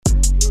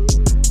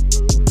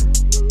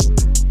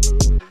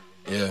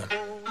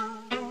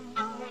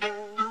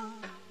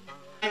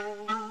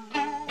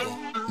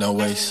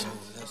Ice.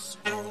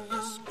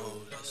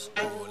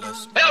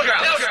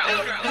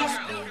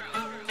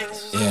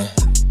 Yeah,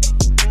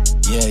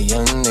 yeah,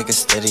 young nigga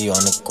steady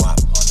on the guap.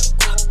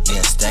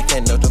 Yeah,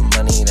 stacking up the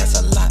money, that's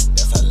a lot.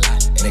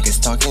 Niggas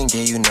talking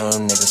gay, you know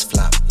them niggas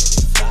flop.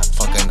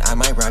 Fucking, I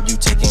might rob you,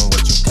 taking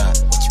what you got.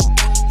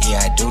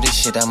 Yeah, I do this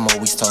shit, I'm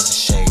always tossing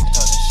shade.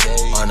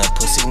 On a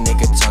pussy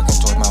nigga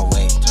talking towards my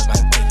way.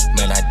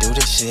 Man, I do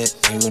this shit,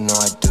 and you know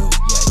I do.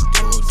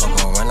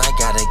 Fucking run, I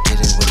gotta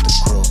get it with the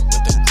crew.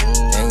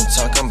 They ain't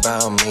talking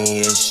about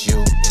me, it's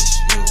you.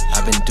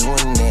 I've been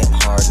doing it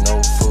hard,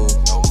 no food.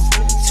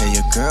 Tell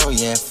your girl,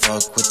 yeah,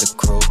 fuck with the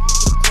crew.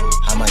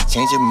 I might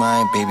change your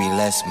mind, baby,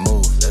 let's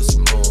move. Let's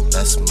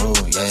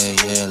move, yeah,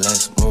 yeah,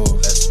 let's move.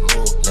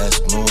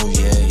 Let's move,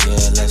 yeah,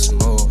 yeah, let's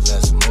move.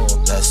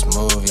 Let's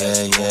move,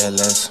 yeah, yeah,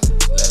 let's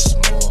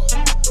move.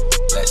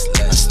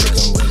 I'm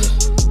sticking with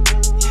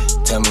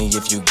it. Tell me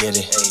if you get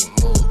it.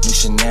 New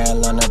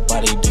Chanel on her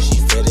body, do she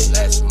fit it?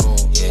 Let's move,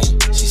 yeah.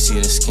 She see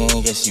the skin,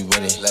 yeah, she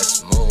with it.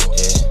 Let's move,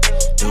 yeah.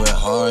 Do it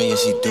hard, yeah,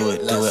 she do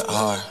it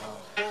hard.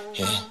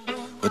 Yeah,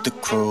 with the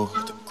crew.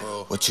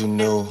 What you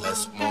knew,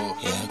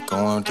 yeah,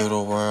 going through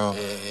the world,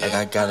 like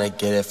I gotta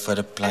get it for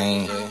the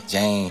plane.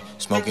 Jane,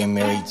 smoking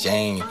Mary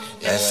Jane,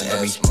 that's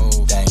everything.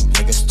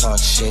 Niggas talk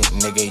shit,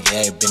 nigga,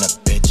 yeah, been a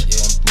bitch.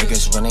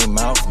 Niggas run their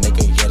mouth,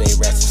 nigga, yeah, they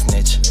rats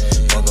and snitch.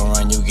 Fuck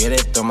around, you get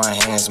it, throw my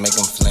hands, make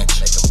them flinch.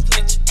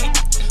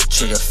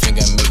 Trigger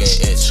finger, make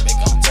it itch.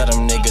 Tell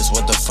them niggas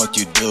what the fuck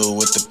you do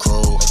with the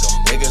crew.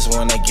 Niggas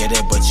wanna get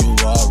it, but you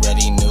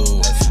already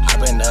knew. I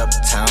been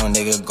uptown,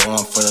 nigga,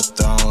 going for the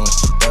throne.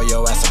 Throw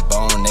your ass a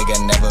bone, nigga,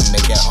 never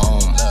make it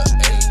home.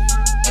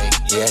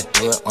 Yeah,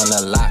 do it on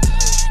the lot.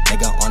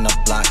 Nigga on the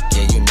block,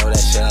 yeah, you know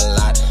that shit a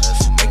lot.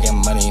 Making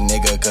money,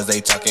 nigga, cause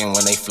they talking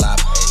when they flop.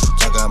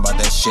 Talking about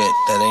that shit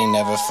that they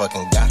never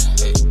fucking got.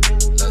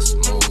 Let's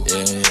move,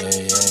 yeah,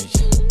 yeah, yeah.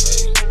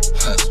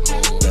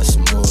 Let's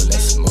move,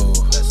 let's move.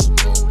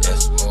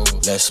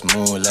 Let's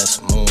move, let's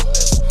move.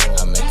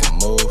 I make a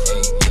move.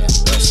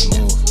 Let's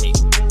move.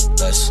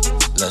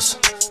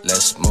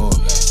 Let's move.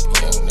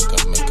 Young nigga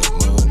make a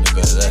move,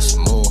 nigga. Let's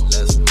move.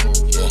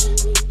 Yeah,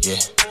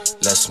 yeah.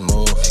 Let's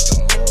move.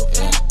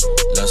 Yeah,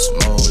 let's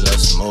move.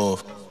 Let's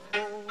move.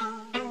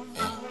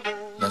 Yeah,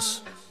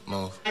 let's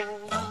move.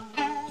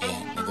 Yeah,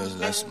 niggas,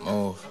 let's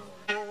move.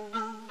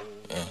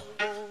 Yeah,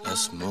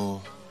 let's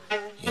move.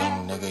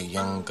 Young nigga,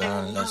 young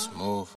gun, let's move.